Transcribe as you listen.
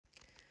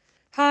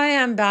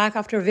I'm back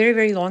after a very,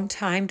 very long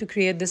time to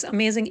create this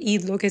amazing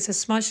Eid look. It's a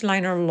smudged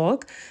liner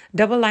look,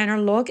 double liner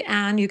look,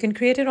 and you can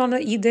create it on the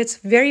Eid. It's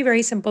very,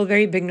 very simple,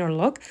 very beginner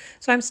look.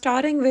 So I'm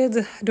starting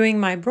with doing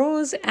my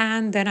brows,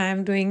 and then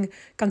I'm doing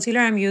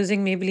concealer. I'm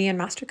using Maybelline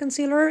Master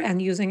Concealer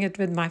and using it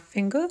with my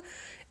finger.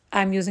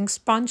 I'm using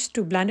sponge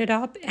to blend it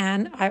up,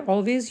 and I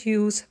always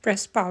use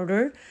pressed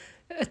powder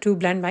to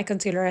blend my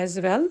concealer as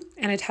well,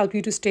 and it helps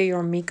you to stay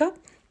your makeup.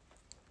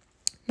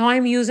 Now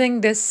I'm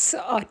using this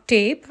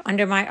tape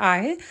under my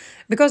eye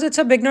because it's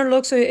a beginner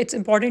look, so it's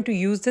important to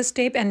use this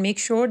tape and make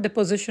sure the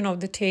position of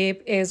the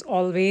tape is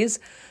always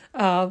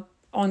on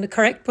the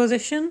correct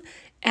position.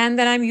 And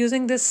then I'm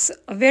using this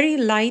very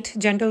light,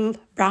 gentle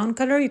brown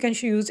color. You can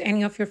use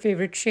any of your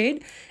favorite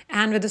shade.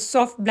 And with a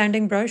soft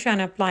blending brush,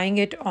 and applying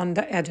it on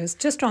the edges,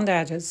 just on the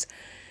edges.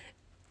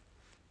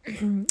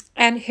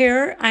 And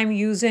here I'm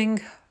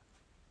using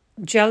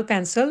gel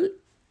pencil.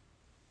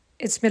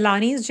 It's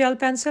Milani's gel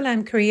pencil.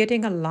 I'm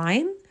creating a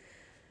line.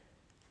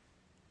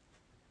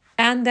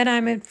 And then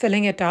I'm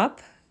filling it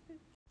up.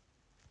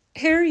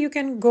 Here you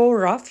can go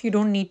rough. You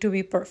don't need to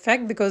be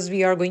perfect because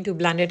we are going to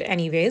blend it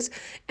anyways.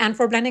 And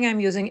for blending,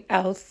 I'm using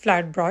e.l.f.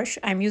 flat brush.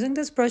 I'm using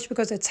this brush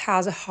because it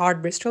has a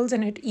hard bristles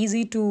and it's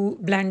easy to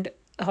blend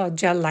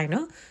gel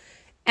liner.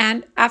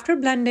 And after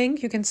blending,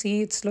 you can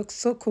see it looks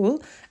so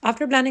cool.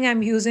 After blending,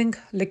 I'm using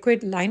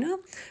liquid liner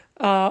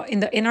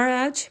in the inner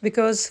edge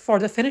because for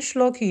the finished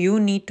look, you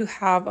need to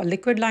have a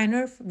liquid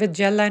liner. With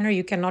gel liner,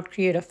 you cannot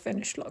create a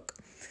finished look.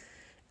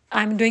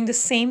 I'm doing the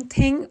same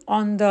thing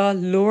on the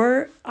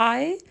lower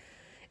eye,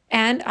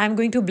 and I'm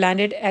going to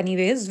blend it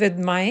anyways with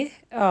my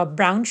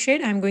brown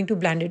shade. I'm going to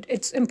blend it.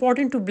 It's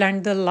important to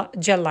blend the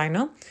gel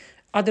liner,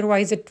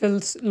 otherwise it will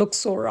look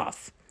so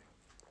rough.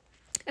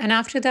 And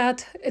after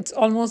that, it's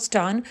almost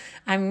done.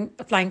 I'm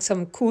applying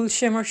some cool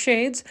shimmer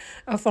shades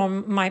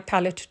from my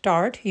palette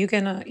Tarte. You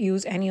can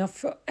use any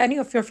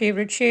of your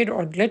favorite shade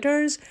or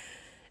glitters.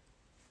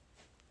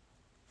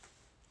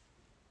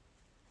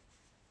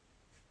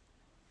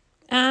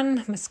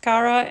 And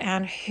mascara,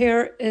 and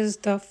here is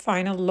the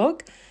final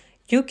look.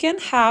 You can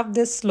have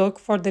this look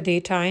for the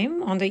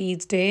daytime on the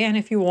Eid day, and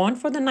if you want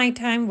for the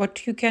nighttime,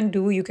 what you can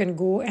do, you can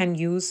go and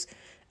use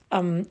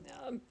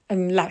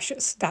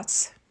lashes.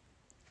 That's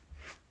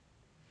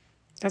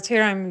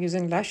here I'm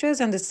using lashes,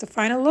 and this is the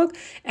final look.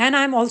 And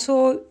I'm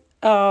also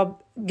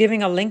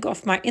giving a link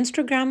of my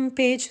Instagram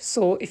page.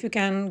 So if you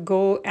can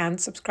go and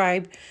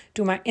subscribe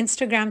to my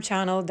Instagram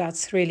channel,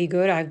 that's really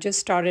good. I've just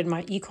started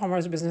my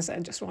e-commerce business. I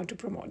just want to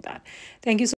promote that. Thank you so